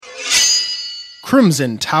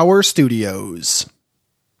Crimson Tower Studios.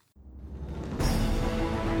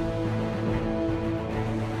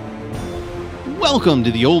 Welcome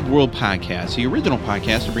to the Old World Podcast, the original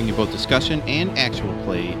podcast to bring you both discussion and actual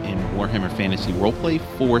play in Warhammer Fantasy Roleplay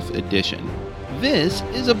 4th Edition. This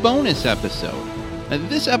is a bonus episode.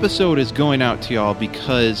 This episode is going out to y'all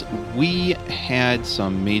because we had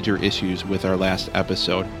some major issues with our last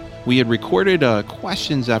episode. We had recorded a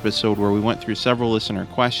questions episode where we went through several listener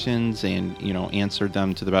questions and, answered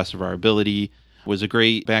them to the best of our ability. It was a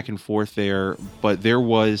great back and forth there, but there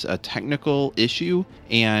was a technical issue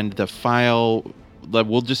and the file,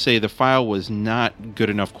 we'll just say the file was not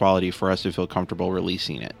good enough quality for us to feel comfortable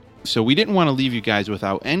releasing it. So we didn't want to leave you guys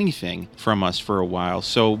without anything from us for a while.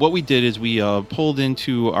 So what we did is we pulled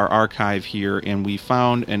into our archive here and we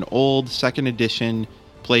found an old 2nd edition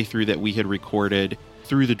playthrough that we had recorded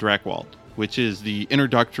through the Drakewald, which is the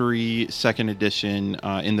introductory 2nd edition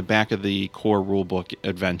in the back of the core rulebook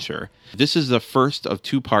adventure. This is the first of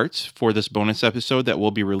 2 parts for this bonus episode that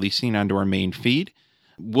we'll be releasing onto our main feed.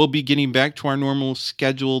 We'll be getting back to our normal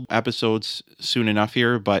scheduled episodes soon enough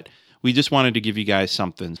here, but we just wanted to give you guys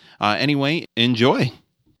something. Anyway, enjoy.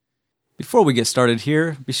 Before we get started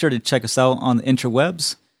here, be sure to check us out on the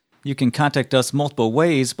interwebs. You can contact us multiple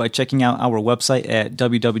ways by checking out our website at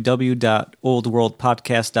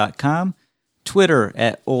www.oldworldpodcast.com, Twitter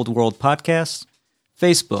at oldworldpodcast,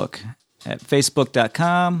 Facebook at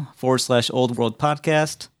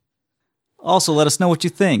facebook.com/oldworldpodcast. Also, let us know what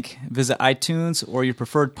you think. Visit iTunes or your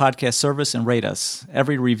preferred podcast service and rate us.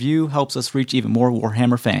 Every review helps us reach even more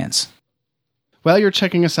Warhammer fans. While you're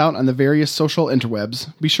checking us out on the various social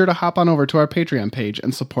interwebs, be sure to hop on over to our Patreon page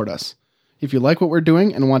and support us. If you like what we're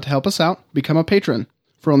doing and want to help us out, become a patron.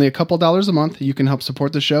 For only a couple dollars a month, you can help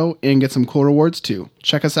support the show and get some cool rewards too.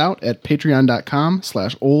 Check us out at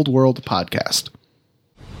patreon.com/oldworldpodcast.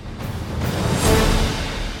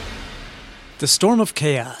 The Storm of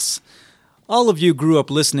Chaos. All of you grew up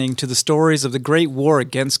listening to the stories of the Great War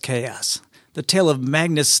against Chaos. The tale of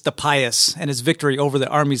Magnus the Pious and his victory over the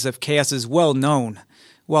armies of Chaos is well known.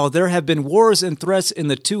 While there have been wars and threats in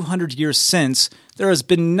the 200 years since, there has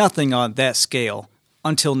been nothing on that scale,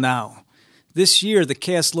 until now. This year, the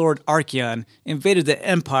Chaos Lord Archaon invaded the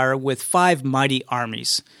Empire with 5 mighty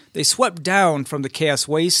armies. They swept down from the Chaos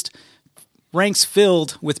Waste, ranks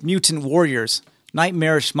filled with mutant warriors,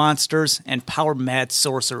 nightmarish monsters, and power-mad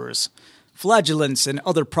sorcerers. Flagellants and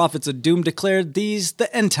other prophets of doom declared these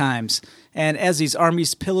the end times, and as these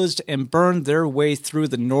armies pillaged and burned their way through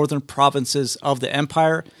the northern provinces of the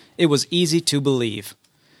Empire, it was easy to believe.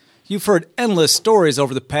 You've heard endless stories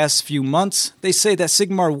over the past few months. They say that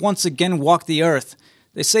Sigmar once again walked the earth.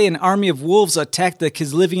 They say an army of wolves attacked the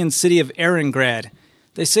Kislevian city of Erengrad.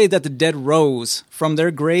 They say that the dead rose from their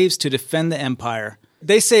graves to defend the Empire.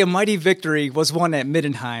 They say a mighty victory was won at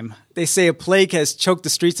Middenheim. They say a plague has choked the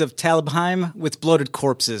streets of Talabheim with bloated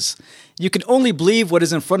corpses. You can only believe what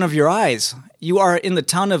is in front of your eyes. You are in the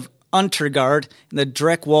town of Untergard in the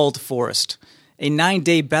Drakewald forest. A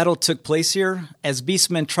 9-day battle took place here as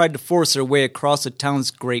beastmen tried to force their way across the town's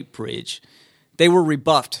great bridge. They were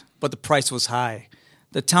rebuffed, but the price was high.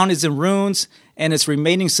 The town is in ruins, and its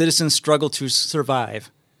remaining citizens struggle to survive.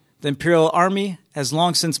 The Imperial Army has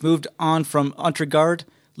long since moved on from Untergard,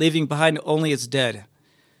 leaving behind only its dead.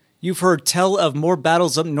 You've heard tell of more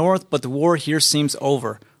battles up north, but the war here seems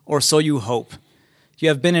over, or so you hope. You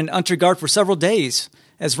have been in Untergard for several days,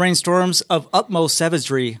 as rainstorms of utmost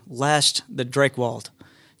savagery lashed the Drakewald.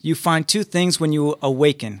 You find 2 things when you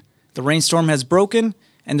awaken. The rainstorm has broken,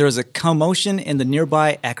 and there is a commotion in the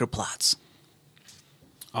nearby Acroplots.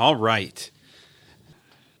 All right.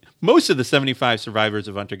 Most of the 75 survivors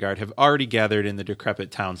of Untergard have already gathered in the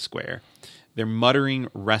decrepit town square. They're muttering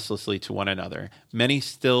restlessly to one another. Many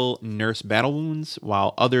still nurse battle wounds,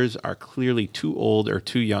 while others are clearly too old or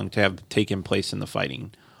too young to have taken place in the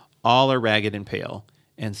fighting. All are ragged and pale,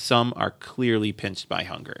 and some are clearly pinched by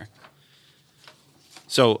hunger.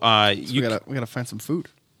 So we gotta find some food.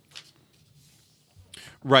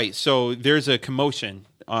 Right. So there's a commotion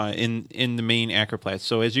in the main Acroplatz.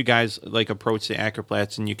 So as you guys approach the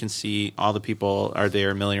Acroplatz, and you can see all the people are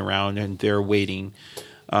there milling around, and they're waiting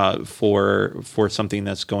for something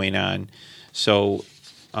that's going on. So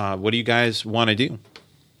what do you guys want to do?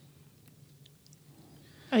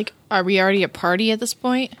 Are we already a party at this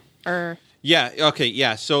point, or? Yeah. Okay.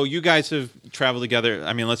 Yeah. So you guys have traveled together.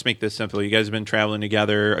 I mean, let's make this simple. You guys have been traveling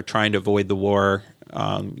together, trying to avoid the war.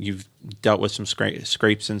 You've dealt with some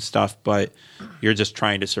scrapes and stuff, but you're just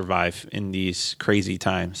trying to survive in these crazy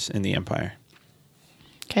times in the Empire.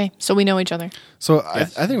 Okay, so we know each other. So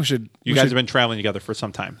yes. I think we should... You guys have been traveling together for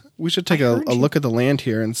some time. We should take a look at the land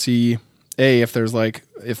here and see A, if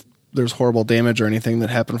there's horrible damage or anything that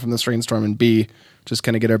happened from this rainstorm, and B, just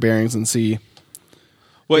kind of get our bearings and see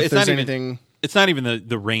if there's anything. It's not even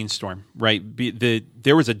the rainstorm, right?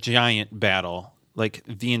 There was a giant battle. Like,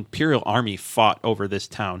 the Imperial Army fought over this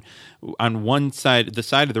town. On one side, the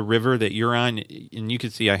side of the river that you're on, and you can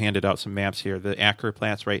see I handed out some maps here, the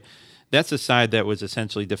Ackerplatz, right? That's the side that was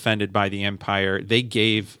essentially defended by the Empire. They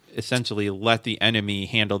let the enemy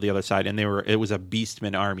handle the other side, and it was a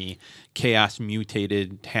beastman army. Chaos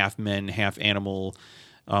mutated, half men, half animal,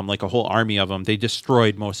 like a whole army of them. They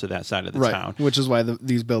destroyed most of that side of the town. Which is why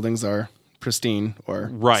these buildings are pristine,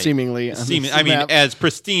 or seemingly. As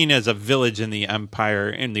pristine as a village in the Empire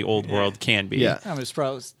in the old world can be. Yeah, there's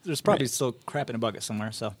probably still crap in a bucket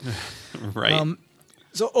somewhere. So, right.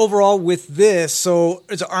 So overall, with this, so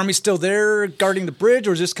is the army still there guarding the bridge,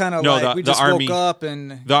 or is this kind of woke up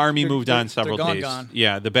and the army moved on several days? Gone.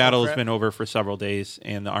 Yeah, the battle has been over for several days,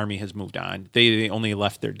 and the army has moved on. They only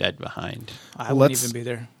left their dead behind. I wouldn't even be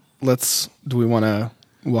there. Do we want to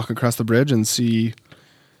walk across the bridge and see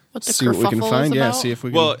what the see what we can find? Yeah, see if we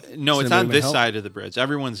can. Well, no, it's on this side of the bridge.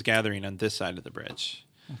 Everyone's gathering on this side of the bridge.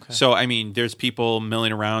 Okay. So, there's people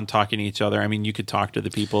milling around talking to each other. You could talk to the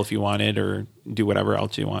people if you wanted, or do whatever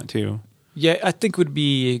else you want to. Yeah, I think it would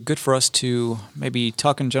be good for us to maybe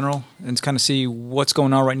talk in general and kind of see what's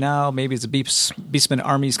going on right now. Maybe the Beastman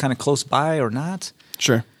army is kind of close by or not.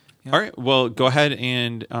 Sure. Yeah. All right, well, go ahead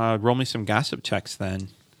and roll me some gossip checks then.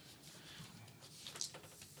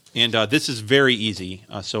 And this is very easy,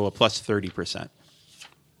 so a plus 30%.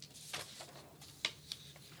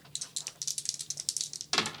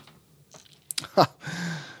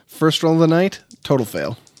 First roll of the night, total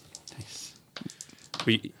fail. Nice.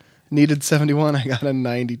 Needed 71, I got a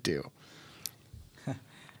 92.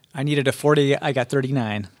 I needed a 40, I got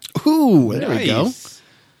 39. Ooh, there we go.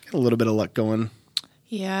 Got a little bit of luck going.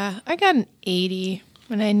 Yeah, I got an 80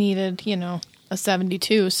 when I needed, a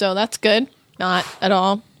 72, so that's good. Not at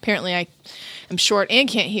all. Apparently, I am short and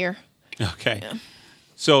can't hear. Okay. Yeah.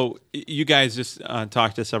 So you guys just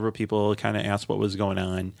talked to several people, kind of asked what was going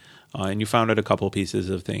on, and you found out a couple pieces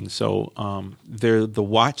of things. So the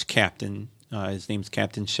watch captain, his name's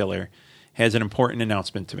Captain Schiller, has an important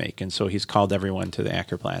announcement to make, and so he's called everyone to the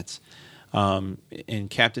Ackerplatz. And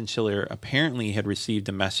Captain Schiller apparently had received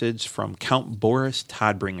a message from Count Boris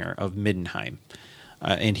Todbringer of Middenheim,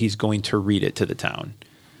 and he's going to read it to the town.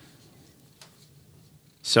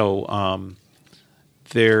 So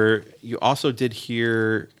there, you also did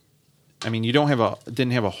hear. You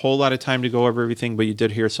didn't have a whole lot of time to go over everything, but you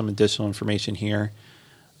did hear some additional information here.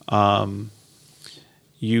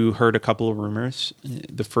 You heard a couple of rumors.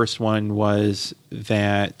 The first one was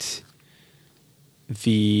that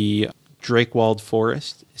the Drakewald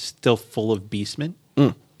Forest is still full of beastmen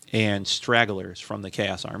and stragglers from the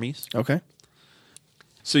Chaos armies. Okay.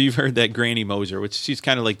 So you've heard that Granny Moser, which she's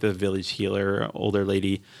kind of like the village healer, older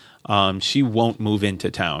lady. She won't move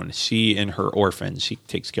into town. She and her orphans, she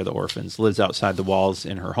takes care of the orphans, lives outside the walls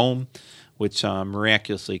in her home, which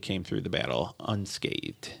miraculously came through the battle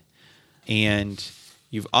unscathed. And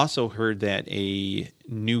you've also heard that a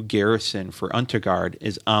new garrison for Untergard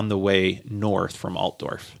is on the way north from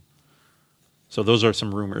Altdorf. So those are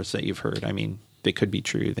some rumors that you've heard. They could be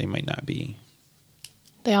true. They might not be.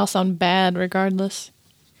 They all sound bad regardless.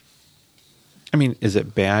 Is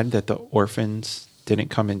it bad that the orphans didn't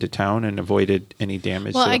come into town and avoided any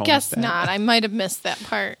damage to the Well, I guess homestead? not. I might have missed that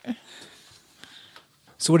part.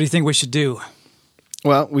 So what do you think we should do?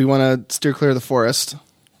 Well, we want to steer clear of the forest,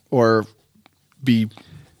 or be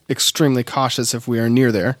extremely cautious if we are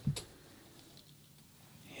near there.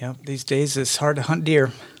 Yeah, these days it's hard to hunt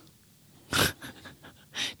deer.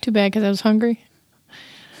 Too bad, because I was hungry.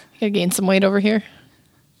 Gotta gain some weight over here.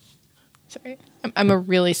 Sorry. I'm a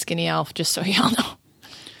really skinny elf, just so y'all know.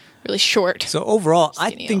 Really short. So overall, I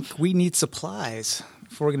Skinny think elf. we need supplies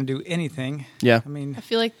if we're going to do anything. Yeah. I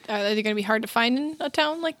feel like, are they going to be hard to find in a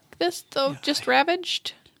town like this, though, just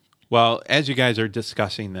ravaged? Well, as you guys are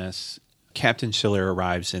discussing this, Captain Schiller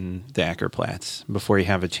arrives in the Ackerplatz before you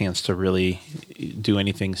have a chance to really do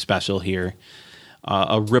anything special here.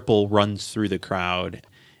 A ripple runs through the crowd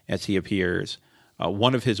as he appears.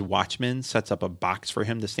 One of his watchmen sets up a box for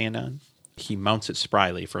him to stand on. He mounts it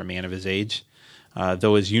spryly for a man of his age.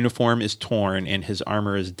 Though his uniform is torn and his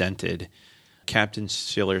armor is dented, Captain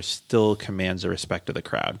Schiller still commands the respect of the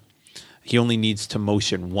crowd. He only needs to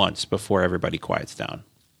motion once before everybody quiets down.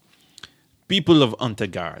 People of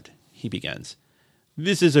Untergard, he begins.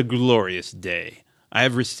 This is a glorious day. I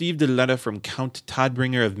have received a letter from Count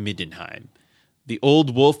Todbringer of Middenheim. The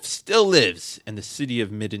old wolf still lives, and the city of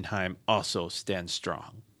Middenheim also stands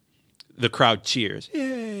strong. The crowd cheers.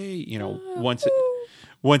 Yay, you know,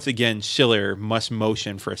 once again, Schiller must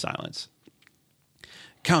motion for silence.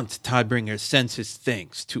 Count Tidebringer sends his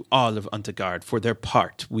thanks to all of Untergard for their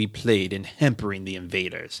part we played in hampering the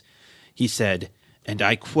invaders. He said, and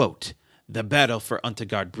I quote, "The battle for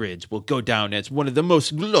Untergard Bridge will go down as one of the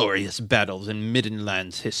most glorious battles in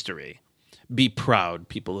Middenland's history. Be proud,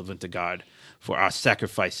 people of Untergard, for our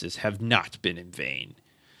sacrifices have not been in vain."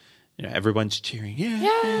 You know, everyone's cheering.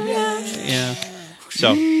 Yeah.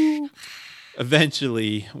 So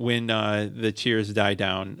eventually, when the cheers die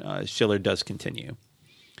down, Schiller does continue.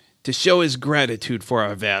 To show his gratitude for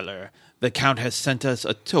our valor, the Count has sent us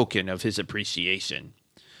a token of his appreciation.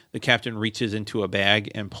 The captain reaches into a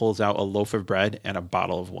bag and pulls out a loaf of bread and a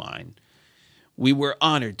bottle of wine. We were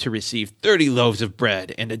honored to receive 30 loaves of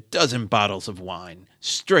bread and a dozen bottles of wine,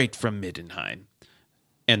 straight from Middenheim.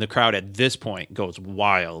 And the crowd at this point goes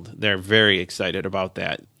wild. They're very excited about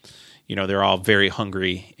that. You know, they're all very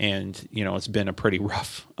hungry, and, you know, it's been a pretty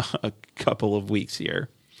rough a couple of weeks here.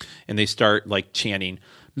 And they start, like, chanting,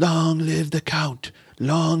 "Long live the Count!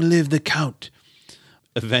 Long live the Count!"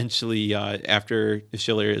 Eventually, after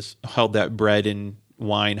Schiller has held that bread and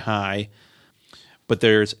wine high, but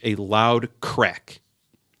there's a loud crack,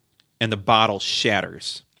 and the bottle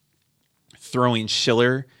shatters, throwing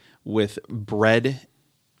Schiller with bread,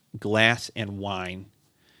 glass, and wine,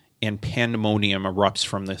 and pandemonium erupts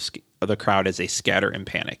from the crowd as they scatter in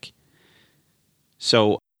panic.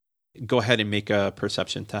 So go ahead and make a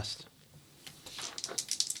perception test.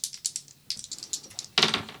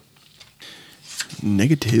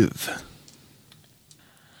 Negative.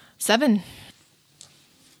 7.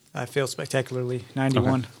 I failed spectacularly.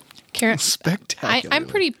 91. Karen, Spectacular. I'm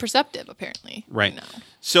pretty perceptive, apparently. Right. now.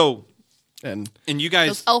 So, And and you guys,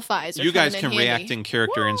 Those elf eyes are you guys coming can in react handy. in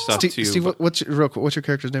character and stuff too. Steve, what's your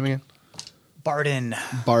character's name again? Barden.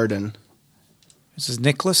 Barden. This is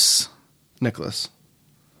Nicholas. Nicholas.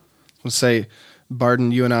 Let's say,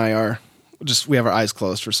 Barden, you and I are we have our eyes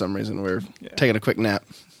closed for some reason. We're taking a quick nap.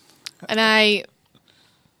 And I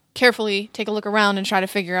carefully take a look around and try to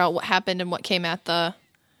figure out what happened and what came at the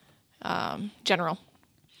general.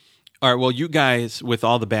 All right. Well, you guys, with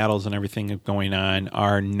all the battles and everything going on,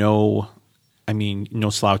 are no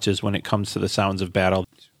slouches when it comes to the sounds of battle.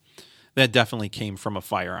 That definitely came from a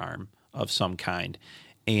firearm of some kind,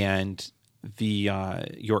 and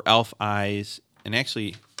your elf eyes, and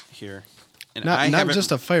actually here, and Not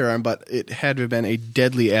just a firearm, but it had to have been a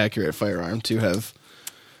deadly accurate firearm to have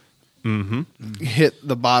hit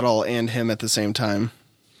the bottle and him at the same time.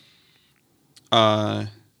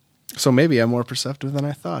 So maybe I'm more perceptive than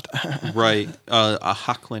I thought. Right. A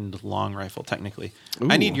Hockland long rifle, technically. Ooh.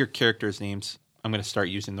 I need your characters' names. I'm going to start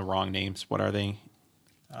using the wrong names. What are they?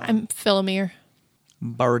 I'm Philomere.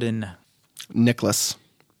 Barden. Nicholas.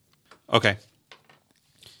 Okay.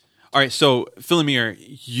 All right, so, Philomere,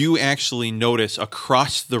 you actually notice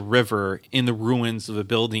across the river in the ruins of a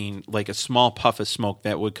building, like a small puff of smoke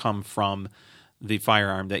that would come from the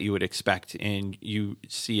firearm that you would expect, and you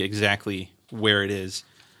see exactly where it is.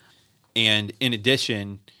 And in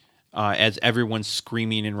addition, as everyone's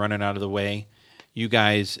screaming and running out of the way, you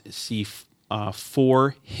guys see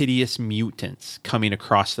 4 hideous mutants coming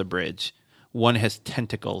across the bridge. One has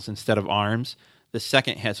tentacles instead of arms. The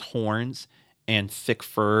second has horns and thick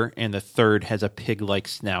fur, and the third has a pig-like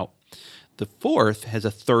snout. The fourth has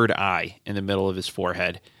a third eye in the middle of his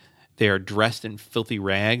forehead. They are dressed in filthy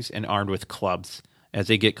rags and armed with clubs. As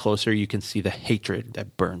they get closer, you can see the hatred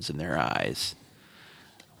that burns in their eyes.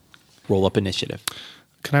 Roll up initiative.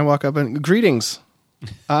 Can I walk up and greetings?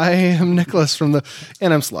 I am Nicholas and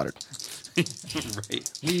I'm slaughtered. Right.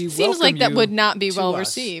 Seems like that would not be well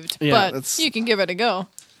received, Yeah, but you can give it a go.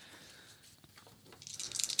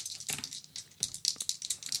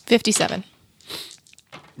 57.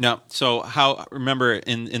 No, so remember,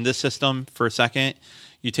 in this system, for a second,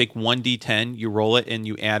 you take 1d10, you roll it, and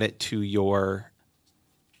you add it to your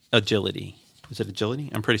agility. Is it agility?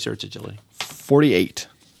 I'm pretty sure it's agility. 48.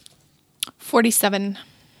 47.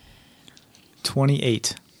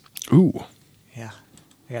 28. Ooh. Yeah.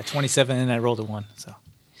 I got 27 and I rolled a 1, so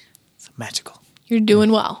it's magical. You're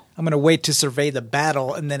doing well. I'm going to wait to survey the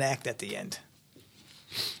battle and then act at the end.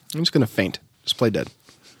 I'm just going to faint. Just play dead.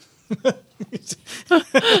 I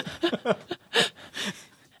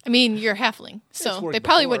mean, you're a halfling, so worked they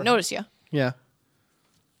probably before. wouldn't notice you. Yeah.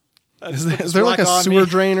 Is there like a sewer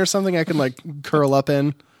drain or something I can like curl up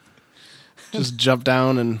in? Just jump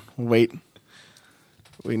down and wait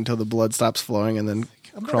until the blood stops flowing and then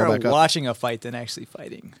I'm crawl better back up. watching a fight than actually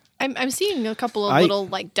fighting. I'm seeing a couple of little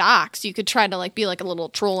like docks. You could try to like be like a little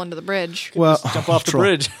troll under the bridge. Well, Jump off the troll.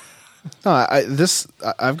 bridge. No,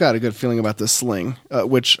 I've got a good feeling about this sling,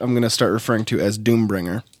 which I'm going to start referring to as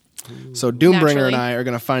Doombringer. So Doombringer Naturally. and I are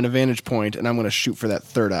going to find a vantage point, and I'm going to shoot for that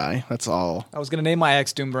third eye. That's all. I was going to name my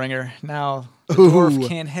axe Doombringer. Now, the dwarf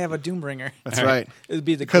can't have a Doombringer. That's right. It would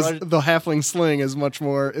be the Because grudge. the halfling sling is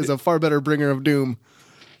a far better bringer of doom.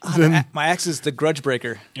 My axe is the grudge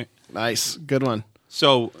breaker. Nice. Good one.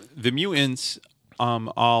 So the mutants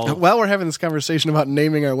all While we're having this conversation about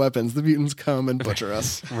naming our weapons, the mutants come and butcher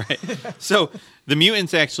us. right. So the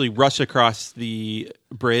mutants actually rush across the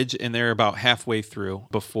bridge, and they're about halfway through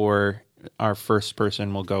before our first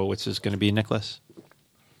person will go, which is going to be Nicholas.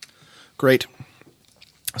 Great.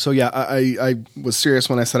 So yeah, I was serious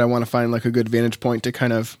when I said I want to find like a good vantage point to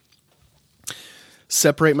kind of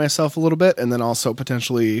separate myself a little bit, and then also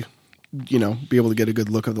potentially, be able to get a good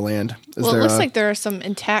look of the land. It looks like there are some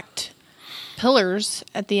intact pillars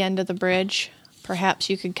at the end of the bridge. Perhaps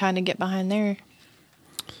you could kind of get behind there.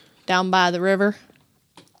 Down by the river.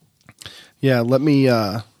 Yeah, let me...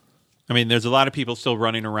 I mean, there's a lot of people still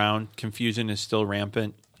running around. Confusion is still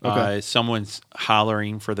rampant. Okay. Someone's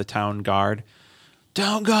hollering for the town guard.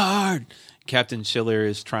 Town guard! Captain Schiller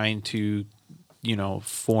is trying to,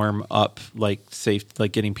 form up like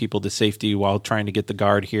getting people to safety while trying to get the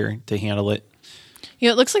guard here to handle it.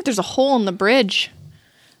 It looks like there's a hole in the bridge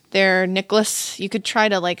there, Nicholas. You could try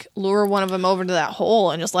to lure one of them over to that hole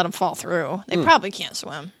and just let them fall through. They probably can't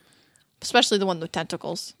swim, especially the one with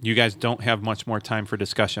tentacles. You guys don't have much more time for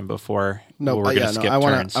discussion before No, we're going to skip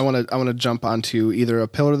turns. I want to jump onto either a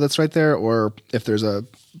pillar that's right there, or if there's a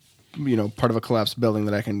part of a collapsed building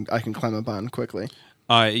that I can climb up on quickly.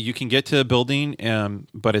 You can get to the building,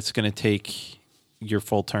 but it's going to take your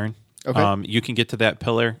full turn. Okay. You can get to that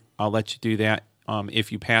pillar. I'll let you do that.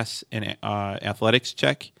 If you pass an athletics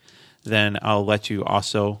check, then I'll let you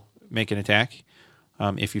also make an attack.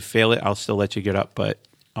 If you fail it, I'll still let you get up, but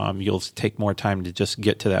you'll take more time to just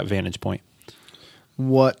get to that vantage point.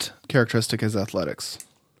 What characteristic is athletics?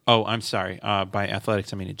 Oh, I'm sorry. By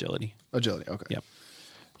athletics, I mean agility. Agility, okay. Yep.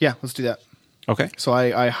 Yeah, let's do that. Okay. So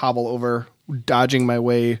I hobble over, dodging my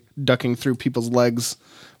way, ducking through people's legs.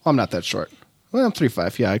 Well, I'm not that short. Well, I'm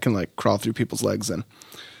 3'5". Yeah, I can crawl through people's legs and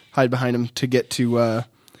hide behind them to get to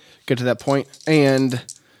that point. And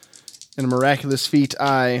in a miraculous feat,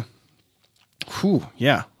 I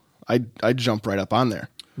jump right up on there.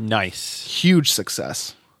 Nice. Huge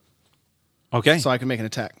success. Okay. So I can make an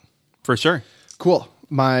attack. For sure. Cool.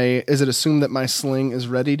 Is it assumed that my sling is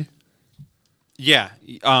readied? Yeah.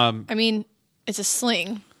 I mean, it's a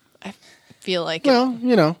sling. I feel like Well,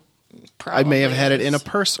 I probably may have had it in a is.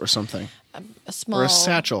 purse or something. A small or a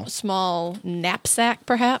satchel. a small knapsack,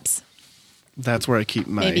 perhaps. That's where I keep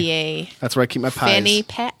my. That's where I keep my pies. Fanny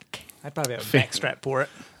pack. I'd probably have a back strap for it.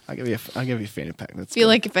 I'll give you a fanny pack. That's I feel good.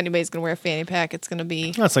 like if anybody's gonna wear a fanny pack, it's gonna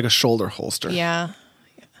be That's like a shoulder holster. yeah.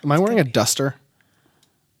 Am I wearing a duster?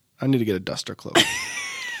 I need to get a duster cloak.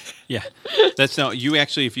 Yeah. That's no. You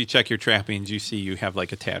actually, if you check your trappings, you see you have a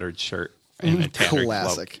tattered shirt and a tattered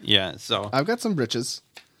Classic. cloak. Yeah. So I've got some breeches,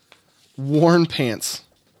 worn pants.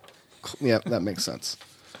 Yeah, that makes sense.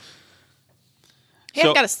 Hey, So-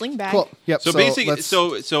 I've got a sling bag. Cool. Yep. So basically, let's-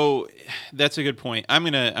 so that's a good point. I'm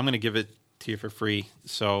gonna give it to you for free.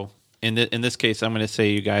 So in this case, I'm gonna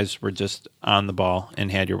say you guys were just on the ball and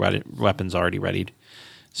had your weapons already readied.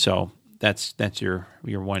 So that's your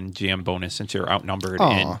one GM bonus since you're outnumbered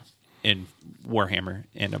in Warhammer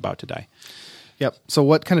and about to die. Yep. So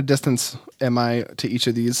what kind of distance am I to each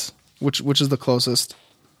of these? Which is the closest?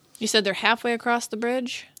 You said they're halfway across the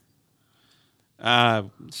bridge.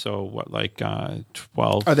 So what,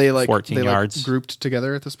 12, Are they 14 yards? grouped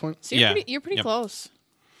together at this point? So you're Yeah. pretty Yep. close.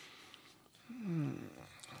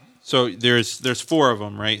 So there's 4 of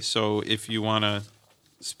them, right? So if you want to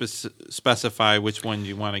specify which one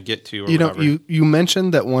you want to get to, or whatever. You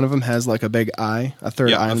mentioned that one of them has a big eye, a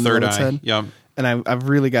third eye a in the third middle of its eye. head. Yep. And I've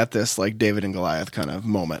really got this David and Goliath kind of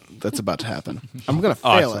moment that's about to happen. I'm gonna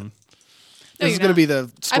fail Awesome. it. No, This is you're going to not. be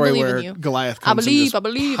the story believe in where you. Goliath I comes believe, I and just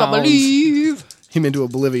believe, I pounds believe. him into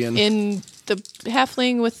oblivion. In the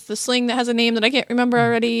halfling with the sling that has a name that I can't remember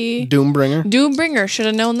already. Doombringer. Doombringer. Should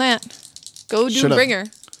have known that. Go Should've.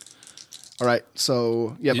 Doombringer. All right.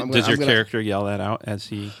 So, yep. Does your character yell that out as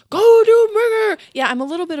he? Go Doombringer. Yeah, I'm a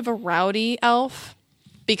little bit of a rowdy elf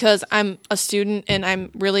because I'm a student and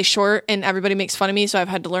I'm really short and everybody makes fun of me, so I've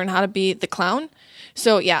had to learn how to be the clown.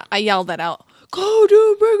 So, yeah, I yell that out. Go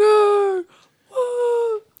Doombringer.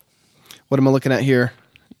 Woo. What am I looking at here?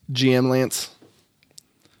 GM Lance.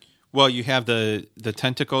 Well, you have the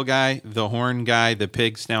tentacle guy, the horn guy, the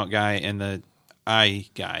pig snout guy, and the eye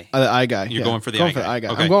guy. The eye guy. You're going for the eye guy. eye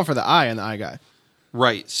guy. Okay. I'm going for the eye and the eye guy.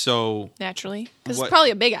 Right. So naturally. Because it's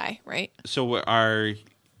probably a big eye, right? So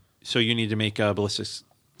you need to make a ballistics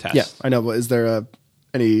test. Yeah, I know. But is there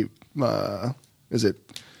any? Is it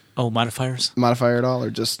modifiers? Modifier at all, or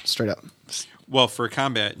just straight up? Well, for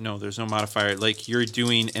combat, no, there's no modifier. Like you're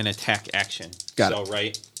doing an attack action. Got it. it.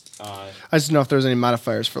 Right. I just don't know if there's any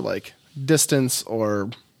modifiers for like distance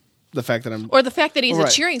or the fact that he's a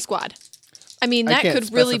cheering squad. I mean, that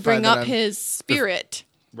could really bring up his spirit.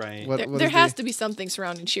 Right. There has to be something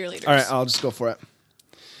surrounding cheerleaders. All right, I'll just go for it.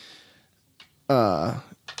 Yeah,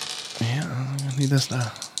 I need this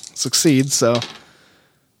to succeed. So,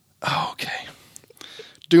 okay.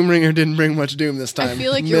 Doomringer didn't bring much doom this time. I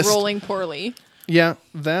feel like you're rolling poorly. Yeah,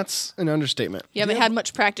 that's an understatement. You haven't had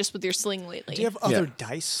much practice with your sling lately. Do you have other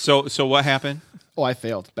dice? So what happened? Oh, I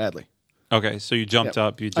failed badly. Okay, so you jumped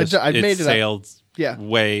up. You just I made it sailed Yeah.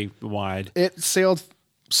 way wide. It sailed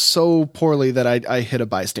so poorly that I hit a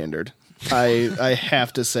bystander. I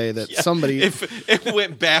have to say that somebody... If it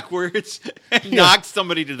went backwards and knocked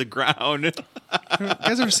somebody to the ground. You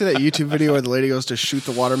guys ever see that YouTube video where the lady goes to shoot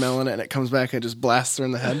the watermelon and it comes back and just blasts her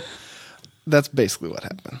in the head? That's basically what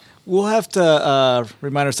happened. We'll have to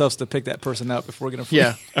remind ourselves to pick that person up if we're going to...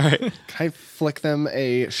 Yeah. All right. Can I flick them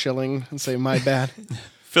a shilling and say, my bad?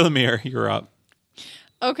 Philomere, you're up.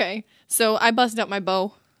 Okay, so I busted out my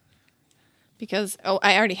bow. Because,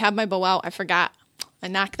 I already have my bow out. I forgot. I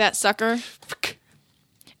knock that sucker.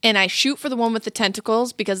 And I shoot for the one with the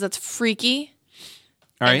tentacles because that's freaky.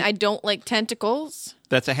 All right. And I don't like tentacles.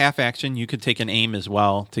 That's a half action. You could take an aim as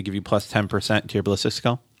well to give you plus 10% to your ballistic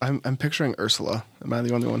skill. I'm picturing Ursula. Am I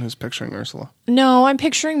the only one who's picturing Ursula? No, I'm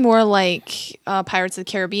picturing more like Pirates of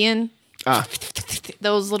the Caribbean. Ah.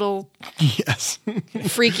 Those little Yes.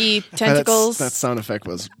 freaky tentacles. That sound effect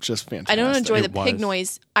was just fantastic. I don't enjoy the pig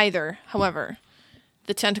noise either. However,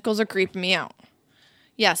 the tentacles are creeping me out.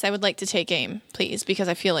 Yes, I would like to take aim, please, because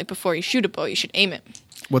I feel like before you shoot a bow, you should aim it.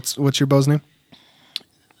 What's your bow's name?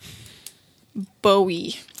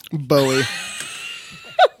 Bowie.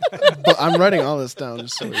 I'm writing all this down.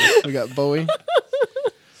 Just so we got Bowie,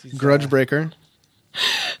 Grudge Breaker,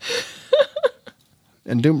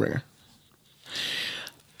 and Doombringer.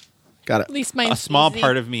 Got it. At least mine's a small easy,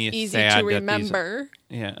 part of me is easy sad to remember.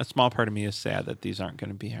 A small part of me is sad that these aren't going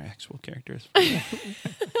to be our actual characters.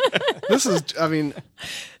 This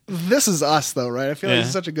is us, though, right? I feel like this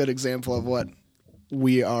is such a good example of what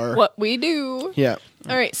we are. What we do. Yeah.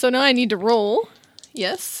 All right, so now I need to roll.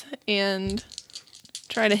 Yes, and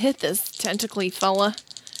try to hit this tentacly fella.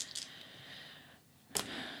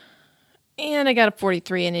 And I got a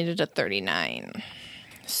 43. I needed a 39.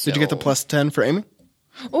 So... Did you get the plus 10 for aiming?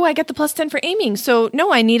 Oh, I got the plus 10 for aiming. So,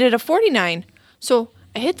 no, I needed a 49. So,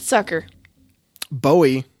 I hit the sucker.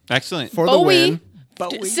 Bowie. Excellent. For the win.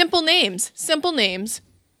 Bowie. Simple names.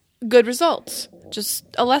 Good results. Just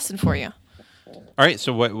a lesson for you. All right,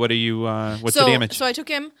 so what are you, what's the damage? So I took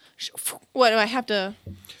him. What do I have to...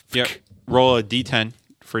 Yep. Roll a d10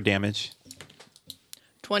 for damage.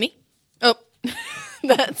 20? Oh,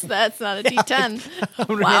 that's not a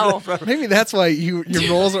D10. Wow. Maybe that's why your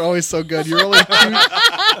rolls are always so good. You're rolling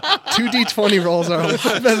two D20 rolls are a lot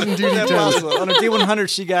better than 2 D10s. On a D100,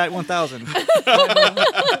 she got 1,000.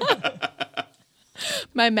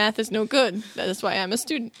 My math is no good. That is why I'm a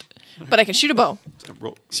student. But I can shoot a bow.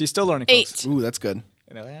 She's still learning. 8. Ooh, that's good.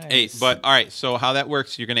 Nice. 8. But, all right, so how that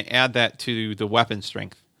works, you're going to add that to the weapon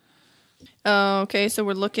strength. Okay, so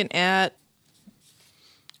we're looking at...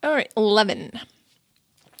 All right, 11.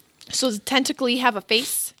 So does tentacly have a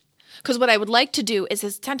face? Because what I would like to do is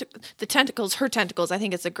her tentacles, I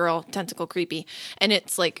think it's a girl, tentacle creepy, and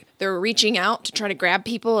it's like they're reaching out to try to grab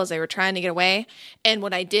people as they were trying to get away. And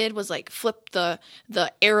what I did was like flip the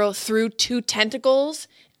arrow through 2 tentacles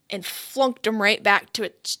and flunked them right back to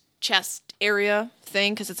its chest area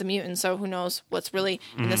thing, because it's a mutant, so who knows what's really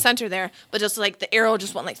in the center there. But just like the arrow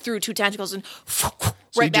just went like through 2 tentacles and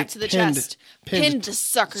right back to the chest. Pinned the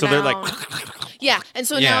sucker So down. they're like... Yeah, and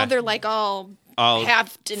so Yeah. now they're like all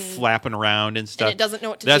halved and flapping around and stuff. and it doesn't know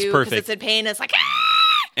what to That's do because perfect. it's in pain. It's like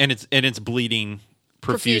ah! And it's bleeding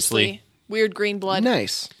profusely. Weird green blood.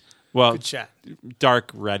 Nice. Well, Good shot.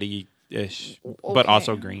 dark reddy-ish, but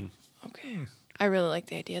also green. Okay. I really like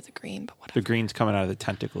the idea of the green, but whatever. The green's coming out of the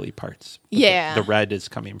tentacly parts. But Yeah. The red is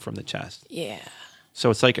coming from the chest. Yeah. So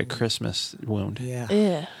it's like a Christmas wound. Yeah.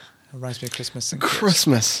 Yeah. Reminds me of Christmas. And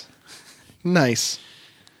Christmas. Nice.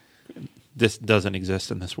 This doesn't exist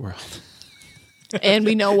in this world. And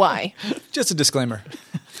we know why. Just a disclaimer.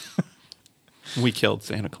 We killed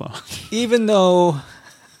Santa Claus. Even though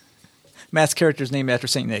Matt's character is named after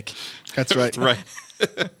Saint Nick. That's right. Right.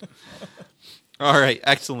 All right.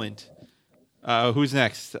 Excellent. Who's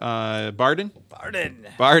next? Barden? Barden.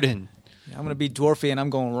 Barden. I'm going to be dwarfy, and I'm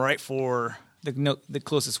going right for the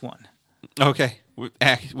closest one. Okay.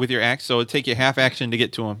 With your axe. So it'll take you half action to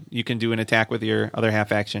get to him. You can do an attack with your other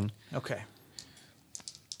half action. Okay.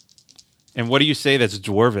 And what do you say that's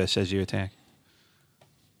dwarvish as you attack?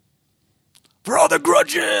 For all the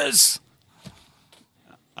grudges!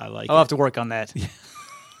 I like I'll it. have to work on that.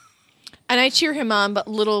 And I cheer him on, but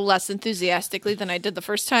a little less enthusiastically than I did the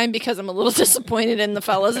first time because I'm a little disappointed in the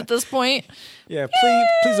fellas at this point. Yeah,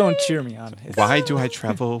 please don't cheer me on. Why do I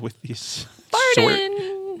travel with these short...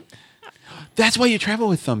 Barden! That's why you travel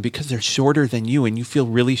with them, because they're shorter than you, and you feel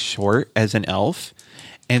really short as an elf.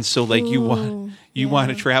 And so, like, you want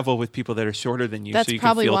to travel with people that are shorter than you, That's so you can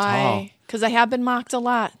probably feel tall. why. Because I have been mocked a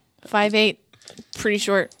lot. 5'8", pretty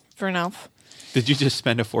short for an elf. Did you just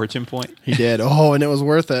spend a fortune point? He did. Oh, and it was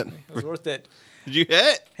worth it. It was worth it. Did you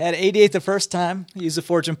hit? Had 88 the first time. Used a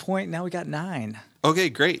fortune point. Now we got 9. Okay,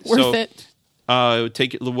 great. Worth it.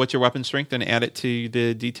 Take what's your weapon strength and add it to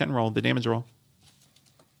the D10 roll, the damage roll.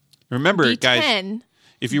 Remember, D10, guys,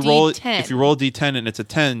 if you roll D10. if you roll a D10 and it's a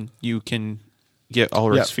 10, you can get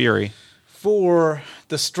Ulrich's Yep. Fury. For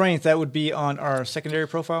the strength, that would be on our secondary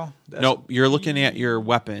profile. Nope, you're looking at your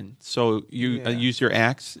weapon. So you use your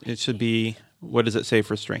axe. It should be, what does it say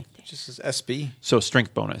for strength? It just says SB. So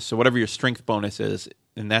strength bonus. So whatever your strength bonus is,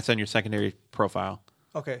 and that's on your secondary profile.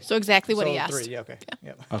 Okay. So exactly what So he asked. 3, yeah, okay.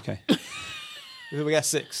 Yep. Okay. We got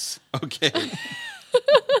 6. Okay.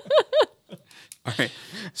 All right.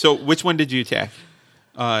 So which one did you attack?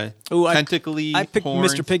 Tentacly, I picked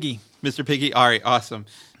horns? Mr. Piggy. Mr. Piggy? All right, awesome.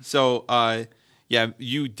 So, yeah,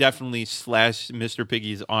 you definitely slashed Mr.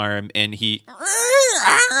 Piggy's arm, and he,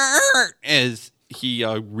 as he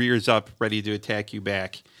rears up, ready to attack you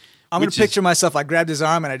back. I'm going to picture myself. I grabbed his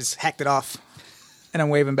arm and I just hacked it off. And I'm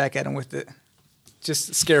waving back at him with it.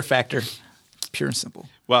 Just scare factor. Pure and simple.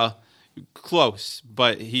 Well, close,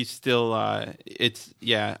 but he's still, I'll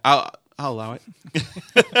allow it.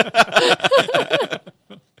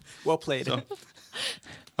 Well played. So,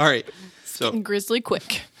 all right. So, Getting grizzly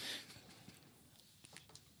quick.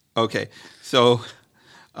 okay. So,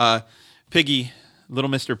 Piggy, little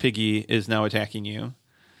Mr. Piggy is now attacking you.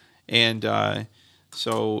 And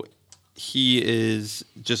so he is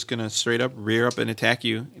just going to straight up rear up and attack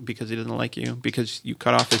you because he doesn't like you, because you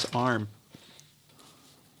cut off his arm.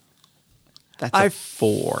 That's a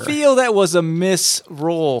 4. I feel that was a miss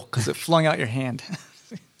roll because it flung out your hand.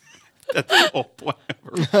 That's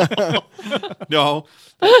whatever. No.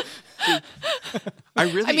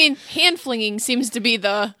 I mean, hand flinging seems to be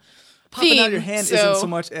the Popping theme. out your hand so isn't so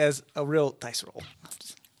much as a real dice roll.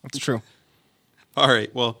 It's true. All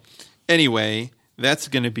right. Well, anyway, that's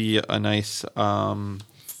going to be a nice 9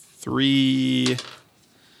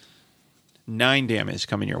 damage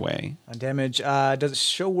coming your way. Damage. Does it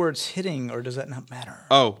show where it's hitting, or does that not matter?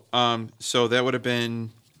 Oh, so that would have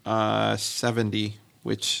been 70,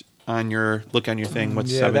 which on your thing,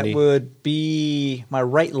 what's 70? That would be my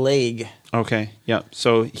right leg. Okay, yeah.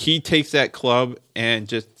 So he takes that club and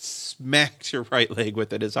just smacks your right leg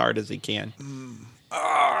with it as hard as he can.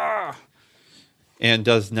 And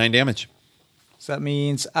does 9 damage. So that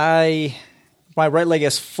means my right leg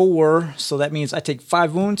has 4, so that means I take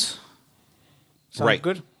 5 wounds. Sound Right.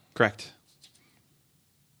 good? Correct.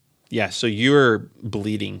 Yeah, so you're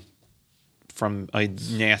bleeding from a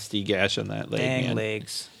nasty gash on that leg. Dang man.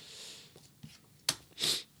 legs.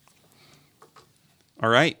 All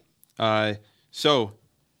right. So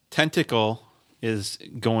Tentacle is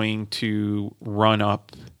going to run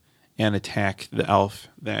up and attack the elf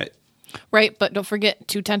that... right, but don't forget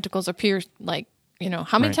 2 tentacles appear. Like,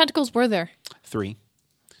 how many Right. tentacles were there? 3.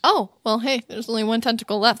 Oh, well, hey, there's only 1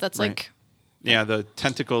 tentacle left. That's Right. like Yeah, the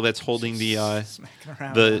tentacle that's holding the Smacking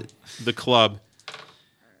around. the club,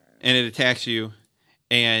 and it attacks you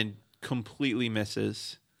and completely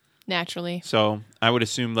misses. naturally. So I would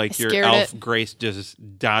assume like I your scared elf it. Grace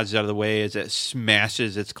just dodged out of the way as it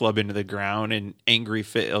smashes its club into the ground in angry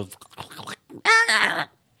fit of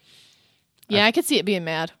Yeah, I could see it being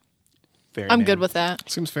mad. very I'm mad. good with that.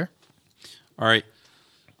 Seems fair. All right.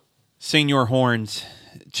 Senior Horns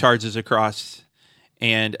charges across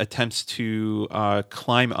and attempts to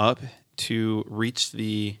climb up to reach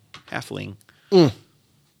the halfling.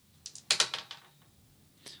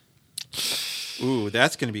 Ooh,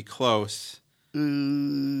 that's going to be close,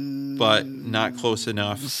 but not close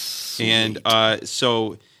enough. And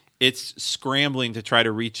so it's scrambling to try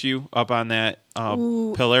to reach you up on that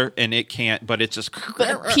pillar, and it can't. But it just But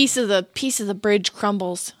a piece of the bridge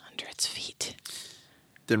crumbles under its feet.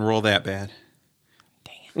 didn't roll that bad.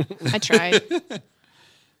 Dang it. I tried.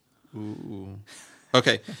 Ooh.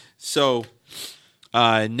 Okay, so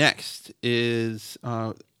next is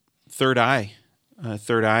Third Eye.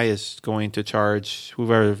 Third Eye is going to charge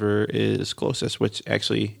whoever is closest, which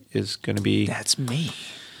actually is going to be That's me.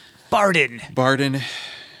 Barden. Barden.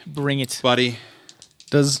 Bring it. Buddy.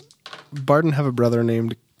 Does Barden have a brother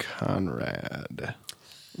named Conrad?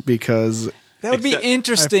 Because That would be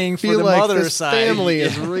interesting I for feel the like mother this side. family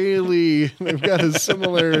is really, they've got a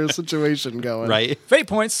similar situation going. Right? Fate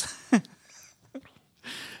points.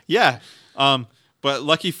 Yeah. But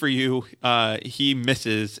lucky for you, he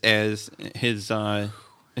misses as his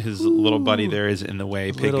little buddy there is in the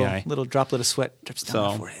way, pig guy. Little droplet of sweat drips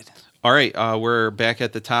down my forehead. All right, we're back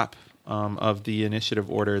at the top of the initiative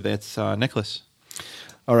order. That's Nicholas.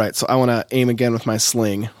 All right, so I want to aim again with my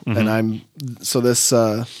sling, and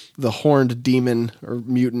the horned demon or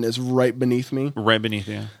mutant is right beneath me. Right beneath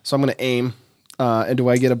you. So I'm going to aim, and do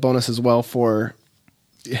I get a bonus as well for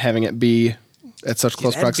having it be at such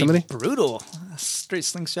close That'd be proximity? brutal. A straight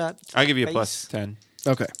slingshot. I'll give you a Face. plus 10.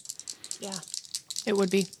 Okay. Yeah, it would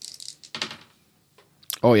be.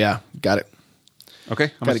 Oh yeah, got it. Okay,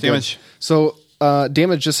 how Got much it good. damage? So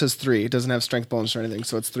damage just has 3. It doesn't have strength bonus or anything,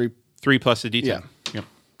 so it's 3. 3 plus the D10. Yeah. Yep.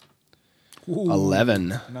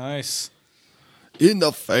 11 Nice. in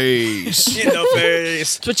the face. In the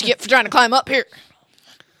face. That's what you get for trying to climb up here.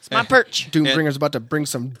 It's my perch. Doombringer's about to bring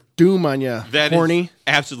some doom on you. That horny. is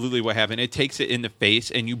absolutely what happened. It takes it in the face,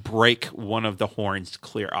 and you break one of the horns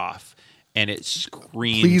clear off, and it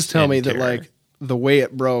screams. Please tell in me that terror. like the way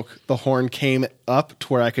it broke, the horn came up to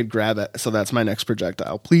where I could grab it. So that's my next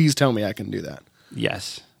projectile. Please tell me I can do that.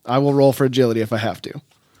 Yes. I will roll for agility if I have to.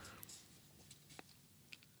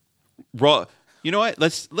 Roll. You know what?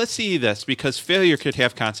 Let's see this because failure could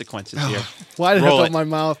have consequences here. Why did I Roll open it. my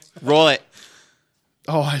mouth? Roll it.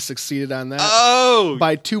 Oh, I succeeded on that Oh,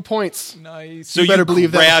 by 2 points. Nice. so you better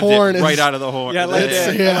believe that grabbed horn it is- right out of the horn. Yeah, like Yeah.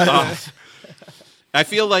 that. Yeah. Oh. I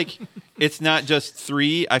feel like it's not just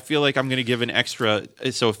 3. I feel like I'm going to give an extra.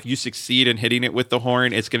 So if you succeed in hitting it with the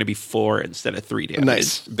horn, it's going to be 4 instead of 3 damage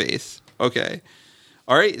Nice. base. Okay.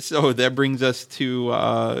 All right. So that brings us to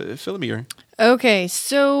Philomere. Okay,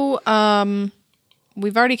 so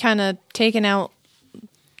we've already kind of taken out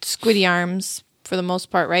Squiddy Arms for the most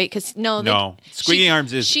part, right? Because No, Squiggy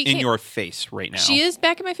Arms is she in can't- your face right now. She is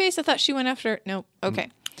back in my face. I thought she went after. No, okay.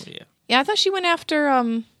 Yeah. Yeah, I thought she went after.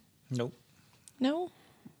 Nope. No.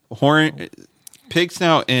 Horn, Pig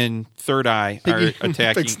Snout and Third Eye are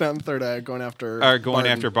attacking. Big Snout and Third Eye going after. Are going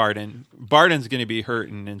Barden. after Barden. Barden's going to be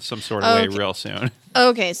hurting in some sort of way Okay. real soon.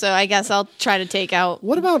 Okay, so I guess I'll try to take out.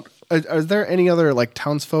 What about? Are there any other like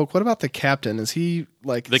townsfolk? What about the captain? Is he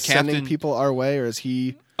like The sending captain- people our way, or is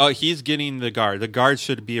he Oh, he's getting the guard. The guard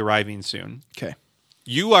should be arriving soon. okay?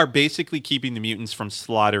 You are basically keeping the mutants from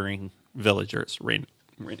slaughtering villagers. Right.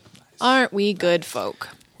 Aren't we good folk?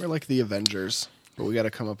 We're like the Avengers, but we got to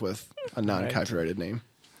come up with a non-copyrighted name.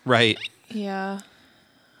 Right. Yeah.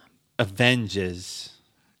 Avenges.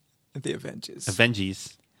 The Avengers.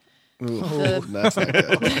 Avenges. Ooh, The- that's not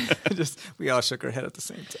good. Just we all shook our head at the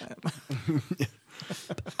same time.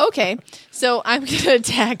 Okay, so I'm going to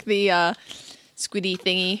attack the squiddy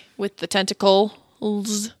thingy with the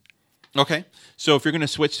tentacles. Okay. So if you're going to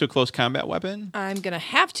switch to a close combat weapon, I'm going to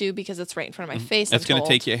have to because it's right in front of my face. that's I'm going to told.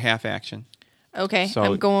 take you a half action. Okay, So-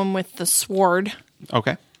 I'm going with the sword.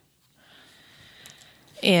 Okay.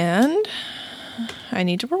 And I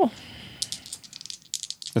need to roll.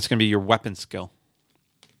 That's going to be your weapon skill.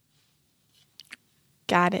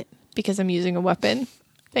 Got it. Because I'm using a weapon.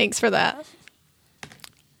 Thanks for that.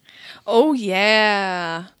 Oh,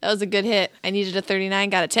 yeah. That was a good hit. I needed a 39,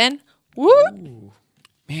 got a 10. Woo!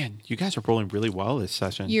 Man, you guys are rolling really well this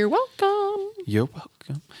session. You're welcome. You're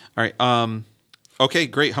welcome. All right. Okay,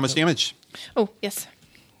 great. How much damage? Oh, yes.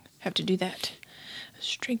 Have to do that.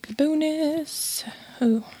 Strength bonus.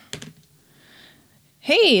 Oh.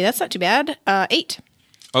 Hey, that's not too bad. 8.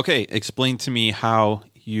 Okay, explain to me how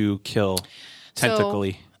you kill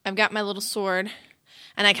tentacly. So I've got my little sword,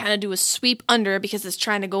 and I kind of do a sweep under because it's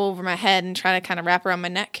trying to go over my head and try to kind of wrap around my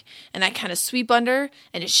neck. And I kind of sweep under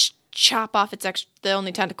and just chop off the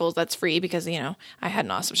only tentacles that's free because, I had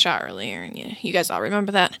an awesome shot earlier, and you guys all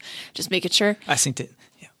remember that. Just making sure. I synced it.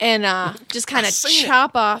 Yeah. And just kind of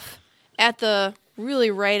chop off at the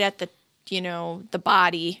right at the the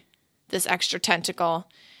body, this extra tentacle,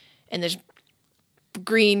 and there's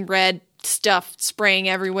green red stuff spraying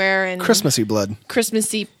everywhere and Christmassy blood.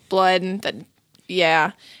 Christmassy blood, and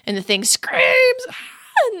and the thing screams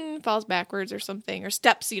and falls backwards or something, or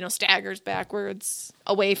steps staggers backwards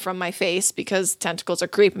away from my face because tentacles are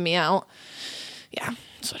creeping me out. Yeah,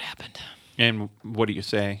 that's what happened. And what do you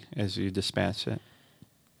say as you dispatch it?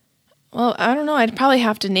 Well, I don't know. I'd probably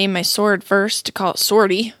have to name my sword first to call it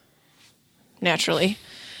Swordy, naturally,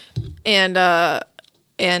 and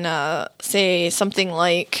say something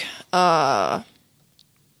like "Go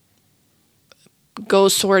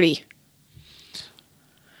Swordy."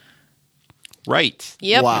 Right.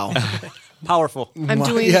 Yep. Wow. Powerful. I'm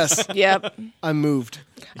doing. Yes. Yep. I'm moved.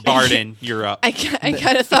 Barden, you're up. I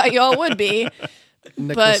kind of thought y'all would be.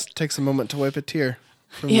 Nicholas takes a moment to wipe a tear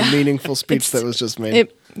from Yeah, the meaningful speech it's- that was just made.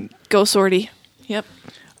 Go Swordy. Yep.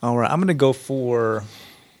 All right, I'm going to go for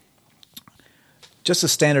just a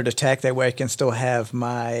standard attack. That way I can still have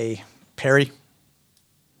my parry.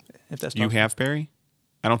 If that's You possible. have parry?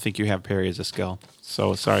 I don't think you have parry as a skill.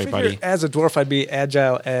 So sorry, Figure buddy. As a dwarf, I'd be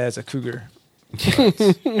agile as a cougar.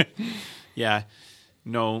 Yeah.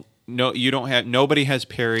 No, you don't have. Nobody has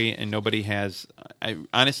parry, and nobody has.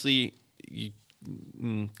 Honestly,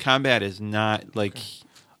 combat is not like.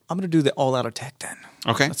 I'm going to do the all-out attack then.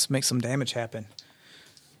 Okay. Let's make some damage happen.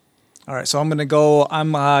 All right, so I'm going to go.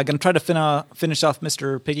 I'm going to try to finish off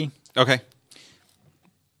Mr. Piggy. Okay.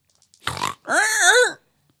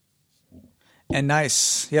 And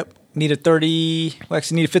nice. Yep. Needed 30. Well,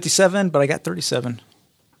 actually needed 57, but I got 37.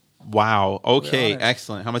 Wow. Okay. We're on it.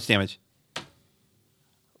 Excellent. How much damage?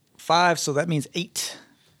 5, so that means 8.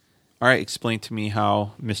 All right. Explain to me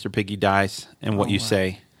how Mr. Piggy dies and what you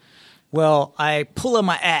say. Well, I pull out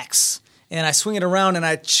my axe and I swing it around and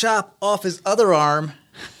I chop off his other arm.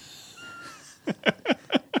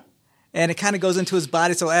 And it kind of goes into his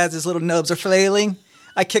body, so as his little nubs are flailing,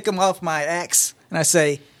 I kick him off my axe and I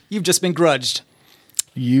say, "You've just been grudged."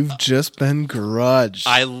 You've just been grudged.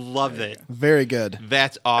 I love it. Very good.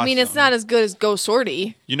 That's awesome. I mean, it's not as good as Go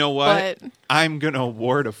Swordy. You know what? But- I'm going to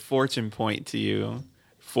award a fortune point to you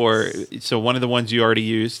for one of the ones you already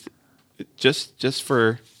used. Just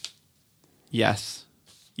for yes.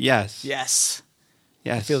 Yes. Yes.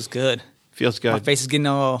 It feels good. Feels My good. face is getting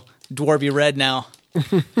all dwarvy red now.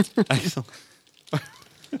 Excellent.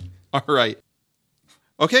 All right.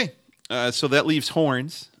 Okay. So that leaves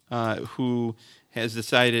Horns, who has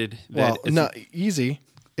decided that Well, it's no, easy.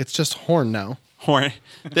 It's just Horn now. Horn.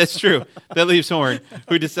 That's true. That leaves Horn,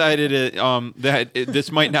 who decided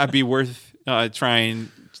this might not be worth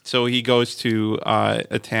trying. So he goes to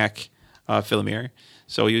attack Philemir.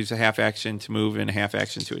 So he uses a half action to move and a half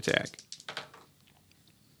action to attack.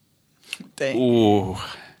 Dang. Ooh,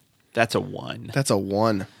 that's a 1. That's a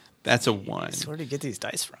 1. That's a 1. So where do you get these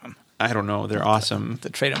dice from? I don't know. They're awesome. To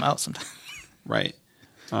trade them out sometime. Right.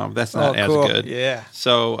 That's not as cool. good. Yeah.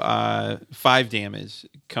 So 5 damage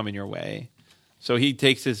coming your way. So he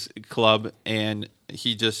takes his club and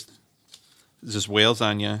he just wails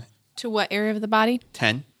on you. To what area of the body?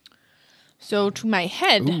 10. So to my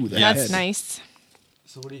head. Ooh, the That's head. nice.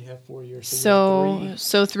 So what do you have for your? So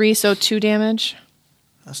 3, so 2 damage,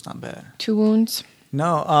 That's not bad. 2 wounds.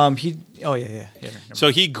 No, he. Oh yeah. Never So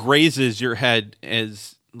he grazes your head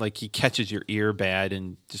as like he catches your ear bad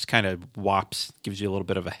and just kind of whops, gives you a little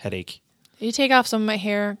bit of a headache. Did you take off some of my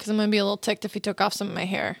hair? Because I'm going to be a little ticked if he took off some of my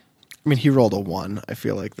hair. I mean, he rolled a 1. I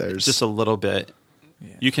feel like there's... Just a little bit.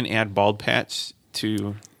 Yeah. You can add bald patch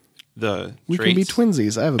to the we can be traits.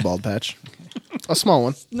 twinsies. I have a bald patch. A small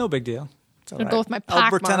one. No big deal. It's all I'll go with my I'll pock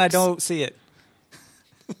pretend I marks. don't see it.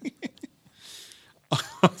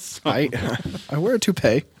 I wear a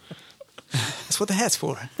toupee. That's what the hat's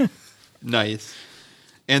for. Nice.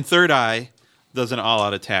 And Third Eye does an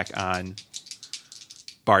all-out attack on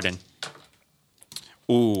Barden.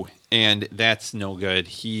 Ooh, and that's no good.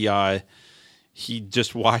 He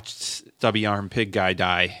just watched Stubby Arm Pig Guy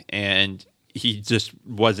die, and he just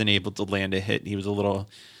wasn't able to land a hit. He was a little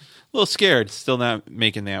scared, still not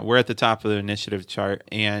making that. We're at the top of the initiative chart,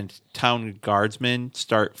 and town guardsmen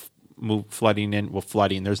start flooding in. Well,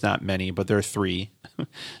 flooding, there's not many, but there are 3.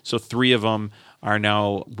 So 3 of them are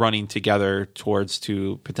now running together towards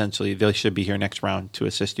to potentially, they should be here next round to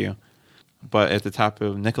assist you. But at the top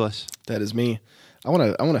of Nicholas. That is me. I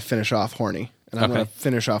want to finish off Horny, and I'm Okay. going to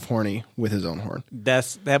finish off Horny with his own horn.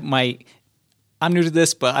 That might. I'm new to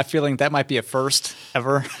this, but I feel like that might be a first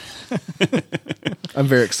ever. I'm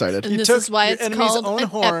very excited. And this took is why your it's enemy's called own an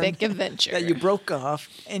horn epic adventure. that you broke off,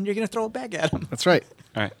 and you're gonna throw it back at him. That's right.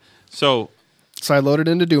 All right. So, So I loaded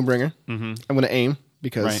into Doombringer. I'm going to aim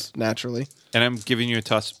because Right. naturally. and I'm giving you a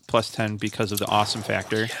plus 10 because of the awesome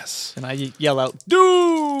factor. Yes. And I yell out,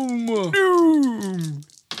 "Doom! Doom!"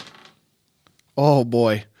 Oh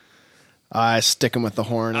boy. I stick him with the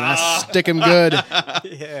horn, and I stick him good.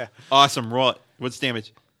 Yeah. Awesome. Roll it. What's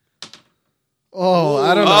damage? Oh,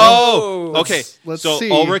 I don't know. Oh, okay. let's so see.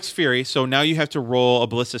 Ulrich's Fury. So now you have to roll a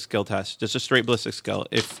ballistic skill test, just a straight ballistic skill.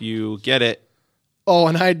 If you get it, Oh,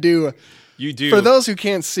 and I do. you do. For those who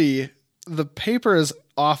can't see, the paper is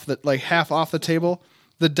off half off the table.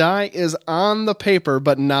 The die is on the paper,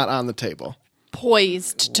 but not on the table.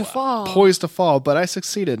 Poised to fall. Poised to fall, but I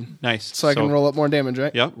succeeded. Nice. So I can roll up more damage,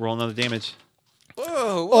 right? Yep, roll another damage.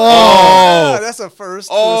 Whoa. Oh! That's a first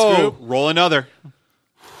for this group. Roll another.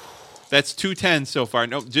 That's 2 10s so far.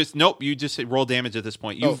 Nope. You just roll damage at this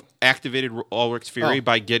point. You've activated Ulrich's Fury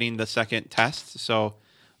by getting the second test. So,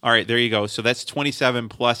 all right, there you go. So that's 27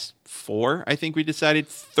 plus 4. I think we decided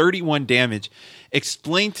 31 damage.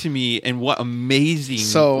 Explain to me in what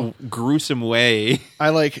amazing, gruesome way.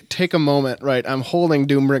 I take a moment. Right, I'm holding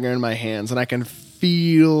Doombringer in my hands, and I can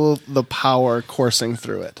feel the power coursing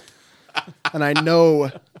through it, and I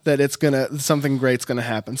know that something great's gonna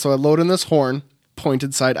happen. So I load in this horn.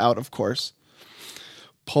 Pointed side out, of course.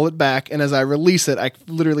 Pull it back, and as I release it, I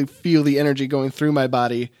literally feel the energy going through my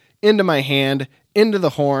body, into my hand, into the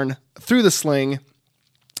horn, through the sling,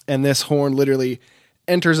 and this horn literally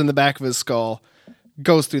enters in the back of his skull,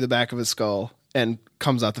 goes through the back of his skull, and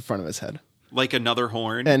comes out the front of his head. Like another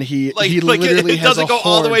horn. And he literally it doesn't go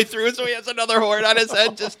horn. All the way through, so he has another horn on his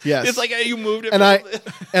head. Yes. It's like you moved it. And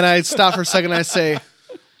I stop for a second, and I say,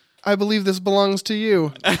 I believe this belongs to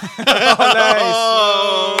you. Oh,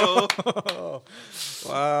 nice.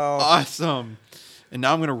 Wow. Awesome. And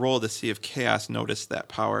now I'm going to roll to see if Chaos noticed that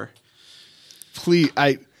power. Please,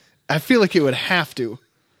 I feel like it would have to.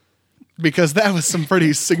 Because that was some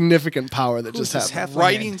pretty significant power that just happened.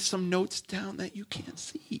 Writing some notes down that you can't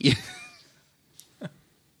see.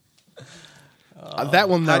 That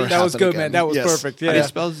one never That was good, again. man. That was perfect. Yeah. How do you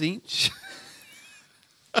spell Zinch?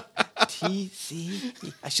 T-C.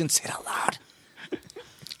 I shouldn't say it out loud.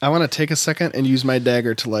 I want to take a second and use my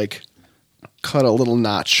dagger to cut a little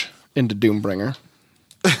notch into Doombringer,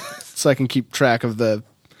 so I can keep track of the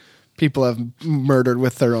people I've murdered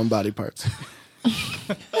with their own body parts.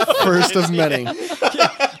 First of many.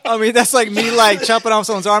 I mean, that's like me chopping off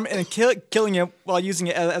someone's arm and killing him while using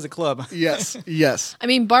it as a club. Yes. I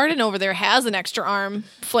mean, Barden over there has an extra arm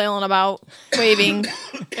flailing about, waving.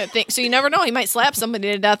 So you never know. He might slap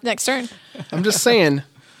somebody to death next turn. I'm just saying,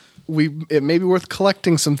 it may be worth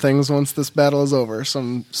collecting some things once this battle is over.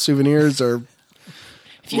 Some souvenirs or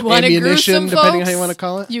if you want ammunition, to depending on how you want to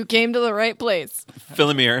call it. You came to the right place.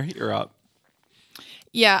 Philemir, you're up.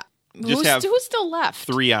 Yeah. Who's still left?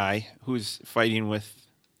 3-Eye, who's fighting with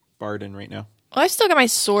Barden right now. Well, I've still got my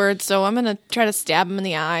sword, so I'm going to try to stab him in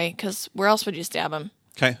the eye, because where else would you stab him?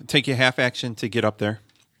 Okay, take your half action to get up there.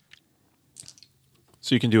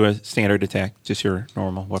 So you can do a standard attack, just your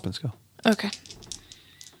normal weapon skill. Okay.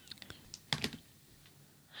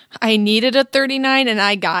 I needed a 39, and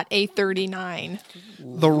I got a 39.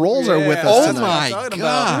 The rolls are with us tonight. Oh, my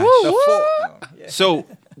God. So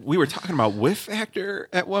we were talking about whiff factor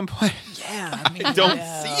at one point. Yeah. I don't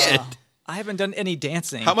see it. I haven't done any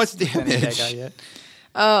dancing. How much damage? Yet.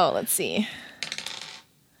 Oh, let's see.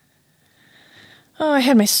 Oh, I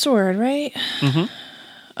had my sword, right? Mm-hmm.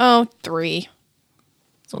 Oh, 3.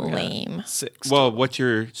 So lame. 6. Well, what's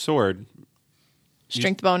your sword?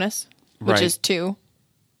 Strength bonus, which Right. is 2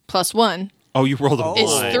 plus 1 Oh, you rolled a 1.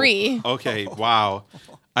 is 3. Okay, wow.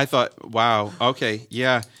 I thought, wow. Okay,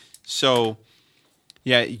 yeah. So,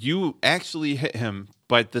 yeah, you actually hit him,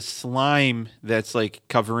 but the slime that's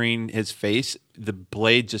covering his face, the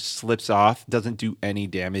blade just slips off, doesn't do any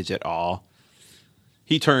damage at all.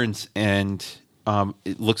 He turns, and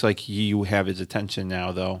it looks like you have his attention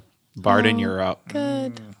now, though. Barden, you're up.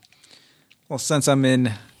 Good. Well, since I'm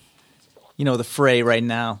in, the fray right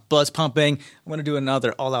now, blood's pumping, I'm going to do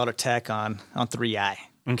another all-out attack on 3-Eye.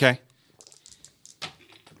 Okay.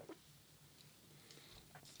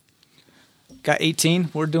 Got 18.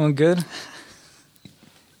 We're doing good.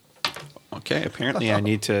 Okay, apparently I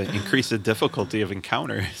need to increase the difficulty of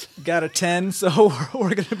encounters. Got a 10, so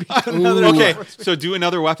we're going to be doing another. Okay, so do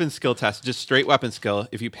another weapon skill test, just straight weapon skill.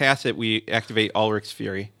 If you pass it, we activate Ulrich's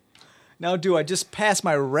Fury. Now, do I just pass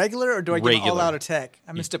my regular, or do I get an Regular. all-out attack?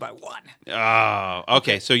 I missed it by 1. Oh,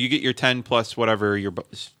 okay. So you get your 10 plus whatever your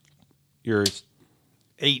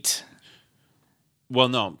 8. Well,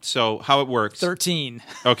 no. So how it works? 13.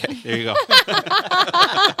 Okay, there you go.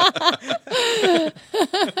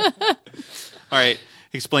 All right.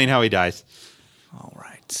 Explain how he dies. All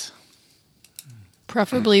right.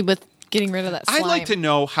 Preferably with getting rid of that slime. I'd like to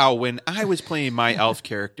know how when I was playing my elf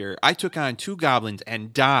character, I took on 2 goblins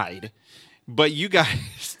and died, but you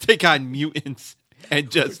guys take on mutants and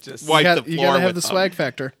just wipe the floor You gotta have with the them. swag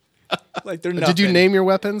factor. Like they're nothing. Did you name your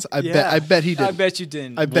weapons? I bet he did. I bet you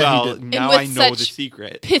didn't. I bet he did. Now with I know the such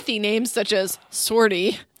secret. pithy names such as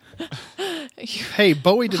Swordy. Hey,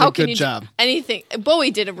 Bowie did How a can good you job. do anything?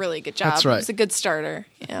 Bowie did a really good job. That's right. He was a good starter.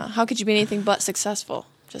 Yeah. How could you be anything but successful?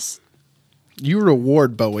 Just You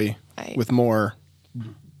reward Bowie I- with more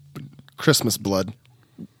Christmas blood.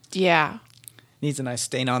 Yeah, Needs a nice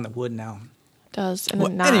stain on the wood now. does. And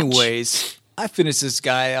Well, a notch. anyways, I finish this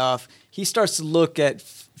guy off. He starts to look at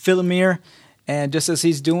Philomere, and just as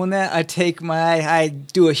he's doing that, I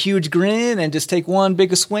do a huge grin and just take one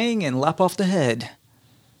big swing and lop off the head.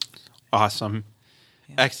 Awesome.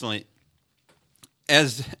 Excellent.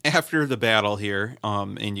 As after the battle here,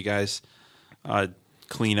 and you guys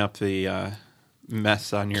clean up the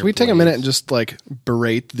mess on your Can we take a blades. minute and just like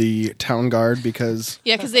berate the town guard because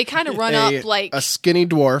Yeah, because they kind of run up like a skinny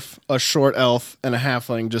dwarf, a short elf, and a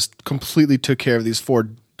halfling just completely took care of these 4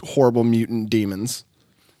 horrible mutant demons.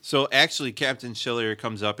 So actually, Captain Schiller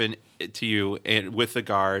comes up to you and with the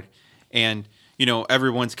guard, and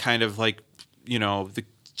everyone's kind of like, the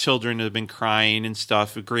children have been crying and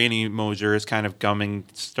stuff. Granny Mosier is kind of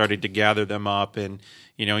started to gather them up, and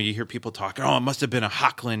you hear people talking. Oh, it must have been a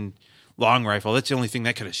Hockland long rifle. That's the only thing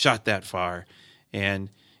that could have shot that far, and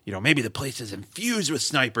maybe the place is infused with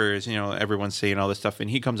snipers. Everyone's saying all this stuff, and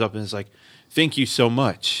he comes up and is like, "Thank you so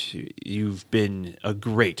much. You've been a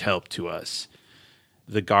great help to us."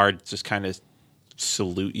 The guard just kind of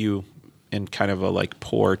salute you in kind of a like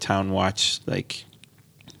poor town watch like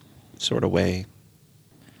sort of way.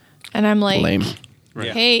 and I'm like, Lame.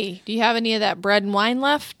 Right. hey, do you have any of that bread and wine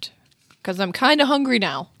left? Because I'm kind of hungry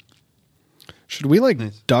now. Should we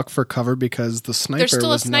duck for cover because the sniper There's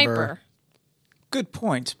still a was sniper. never... Good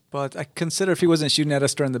point, but I consider if he wasn't shooting at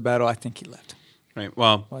us during the battle, I think he left. Right.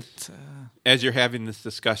 Well, But as you're having this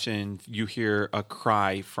discussion, you hear a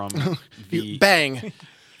cry from the Bang!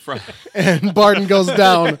 from And Barton goes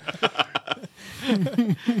down.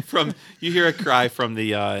 you hear a cry from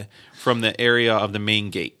the area of the main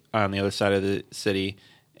gate on the other side of the city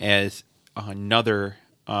as another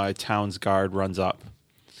town's guard runs up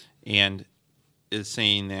and is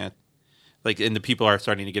saying that and the people are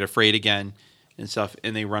starting to get afraid again and stuff,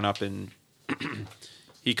 and they run up and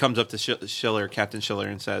he comes up to Schiller, Captain Schiller,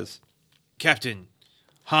 and says, "Captain,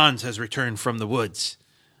 Hans has returned from the woods.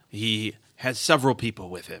 He has several people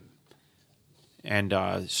with him." And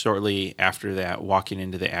shortly after that, walking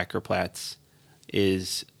into the Ackerplatz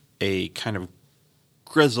is a kind of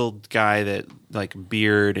grizzled guy that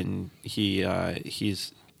beard, and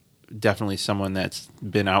he's definitely someone that's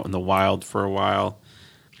been out in the wild for a while.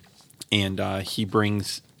 And he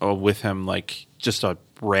brings with him just a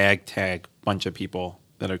ragtag bunch of people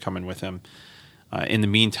that are coming with him. In the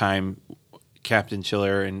meantime, Captain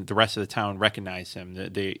Schiller and the rest of the town recognize him.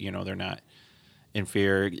 They're not in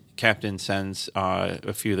fear. Captain sends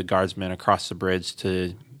a few of the guardsmen across the bridge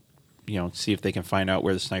to, see if they can find out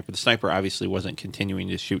where the sniper obviously wasn't continuing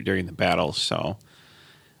to shoot during the battle, so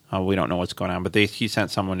we don't know what's going on. But he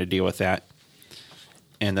sent someone to deal with that.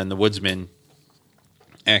 And then the woodsman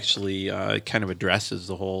actually kind of addresses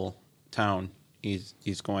the whole town.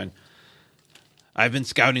 He's going, "I've been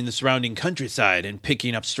scouting the surrounding countryside and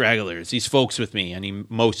picking up stragglers. These folks with me," and he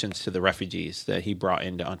motions to the refugees that he brought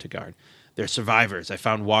into Untergard. "They're survivors I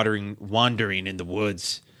found wandering in the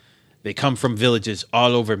woods. They come from villages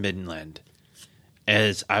all over Middenland.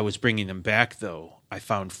 As I was bringing them back, though, I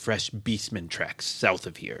found fresh beastman tracks south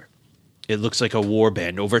of here. It looks like a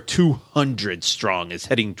warband over 200 strong is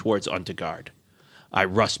heading towards Untergard. I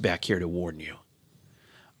rushed back here to warn you.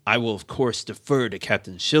 I will, of course, defer to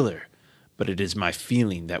Captain Schiller, but it is my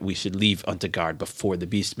feeling that we should leave Untergard before the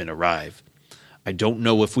beastmen arrive. I don't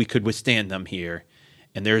know if we could withstand them here,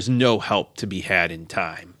 and there is no help to be had in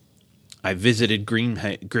time. I visited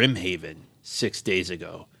Grimhaven 6 days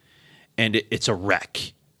ago, and it's a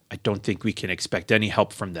wreck. I don't think we can expect any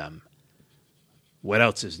help from them. What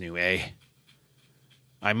else is new, eh?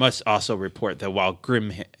 I must also report that while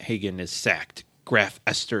Grimhagen is sacked, Graf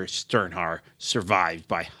Esther Sternhar survived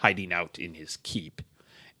by hiding out in his keep."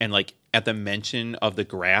 And at the mention of the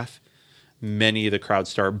Graf, many of the crowd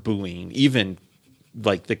start booing. Even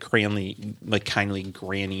the kindly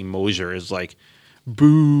Granny Mosier is like,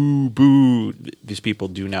 "Boo, boo." These people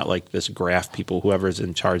do not like this Graf people, whoever's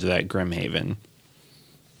in charge of that Grimhaven.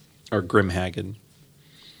 Or Grimhagen.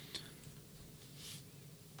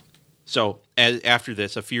 So after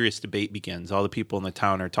this, a furious debate begins. All the people in the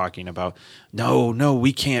town are talking about, no,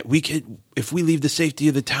 we can't. If we leave the safety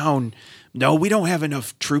of the town, no, we don't have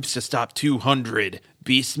enough troops to stop 200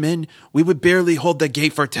 beastmen. We would barely hold the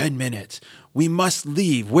gate for 10 minutes. We must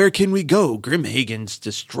leave. Where can we go? Grimhagen's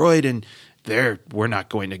destroyed, and we're not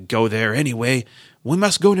going to go there anyway. We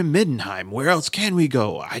must go to Middenheim. Where else can we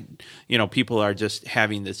go? People are just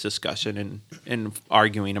having this discussion and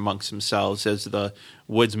arguing amongst themselves as the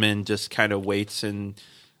woodsman just kind of waits, and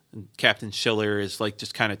Captain Schiller is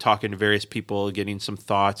just kind of talking to various people, getting some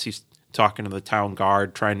thoughts. talking to the town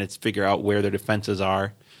guard, trying to figure out where their defenses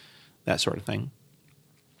are, that sort of thing.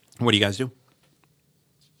 What do you guys do?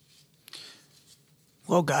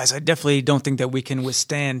 Well, guys, I definitely don't think that we can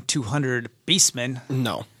withstand 200 beastmen.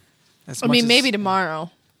 No. As I much mean, as- maybe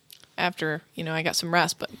tomorrow after, I got some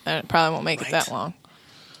rest, but I probably won't make it that long.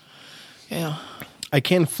 Yeah, I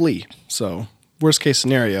can flee, so worst case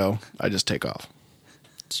scenario, I just take off.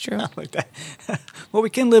 it's true. like that. Well, we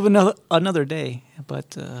can live another day,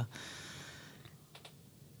 but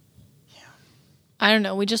I don't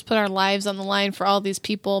know. We just put our lives on the line for all these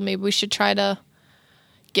people. Maybe we should try to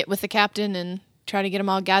get with the captain and try to get them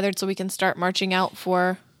all gathered so we can start marching out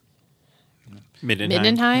for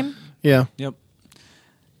Mindenheim. Yeah. Yep.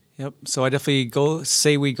 So I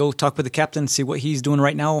definitely we go talk with the captain, see what he's doing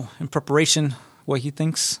right now in preparation, what he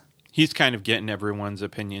thinks. He's kind of getting everyone's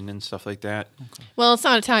opinion and stuff like that. Well, it's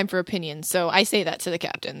not a time for opinions, so I say that to the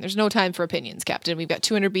captain. There's no time for opinions, Captain. We've got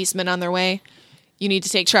 200 beastmen on their way. You need to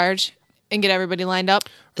take charge and get everybody lined up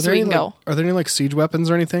so we can go. Are there any siege weapons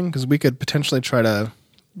or anything? Because we could potentially try to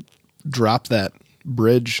drop that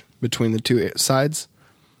bridge between the two sides.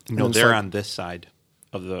 No, they're on this side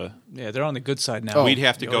of the... Yeah, they're on the good side now. Oh. We'd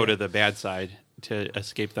have to go to the bad side to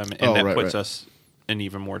escape them, and that puts us in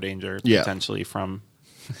even more danger, potentially, from...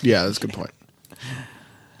 Yeah, that's a good point.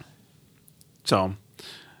 So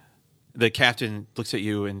the captain looks at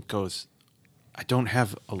you and goes, I don't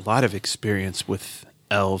have a lot of experience with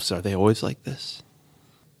elves. Are they always like this?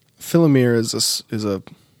 Philomir is a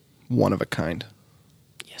one of a kind.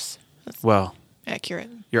 Yes, that's Well, accurate.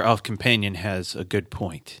 your elf companion has a good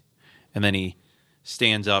point. And then he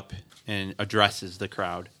stands up and addresses the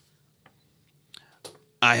crowd.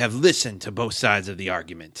 I have listened to both sides of the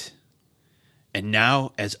argument. And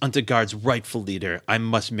now, as Untergard's rightful leader, I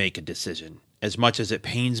must make a decision. As much as it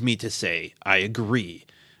pains me to say, I agree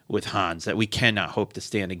with Hans that we cannot hope to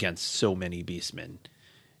stand against so many beastmen.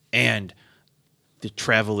 And the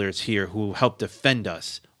travelers here who help defend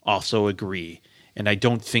us also agree, and I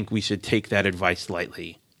don't think we should take that advice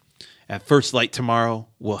lightly. At first light tomorrow,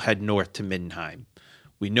 we'll head north to Mindenheim.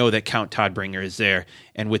 We know that Count Todbringer is there,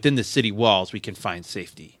 and within the city walls we can find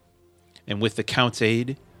safety. And with the Count's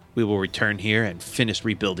aid, we will return here and finish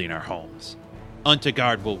rebuilding our homes.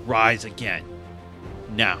 Untergard will rise again.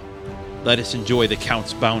 Now, let us enjoy the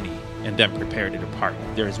Count's bounty and then prepare to depart.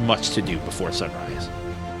 There is much to do before sunrise.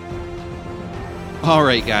 All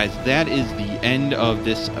right, guys, that is the end of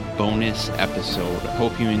this bonus episode.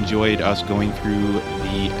 Hope you enjoyed us going through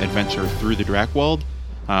the adventure through the Drakewald.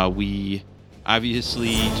 We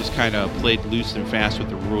obviously just kind of played loose and fast with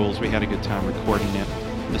the rules. We had a good time recording it.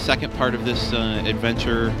 The second part of this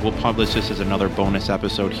adventure, we'll publish this as another bonus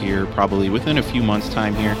episode here, probably within a few months'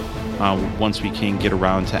 time here, once we can get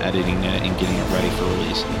around to editing it and getting it ready for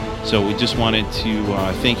release. So we just wanted to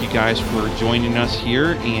thank you guys for joining us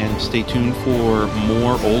here, and stay tuned for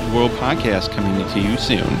more Old World podcasts coming to you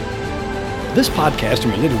soon. This podcast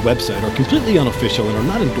and related website are completely unofficial and are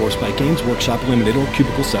not endorsed by Games Workshop Limited or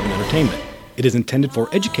Cubicle 7 Entertainment. It is intended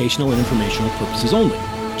for educational and informational purposes only.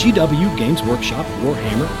 GW, Games Workshop,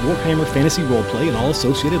 Warhammer, Warhammer Fantasy Roleplay, and all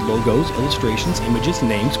associated logos, illustrations, images,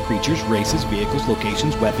 names, creatures, races, vehicles,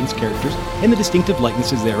 locations, weapons, characters, and the distinctive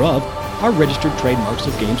likenesses thereof are registered trademarks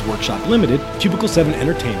of Games Workshop Limited, Cubicle 7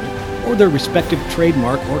 Entertainment, or their respective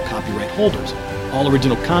trademark or copyright holders. All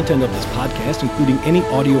original content of this podcast, including any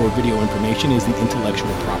audio or video information, is the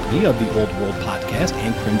intellectual property of the Old World Podcast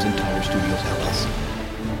and Crimson Tower Studios, LLC.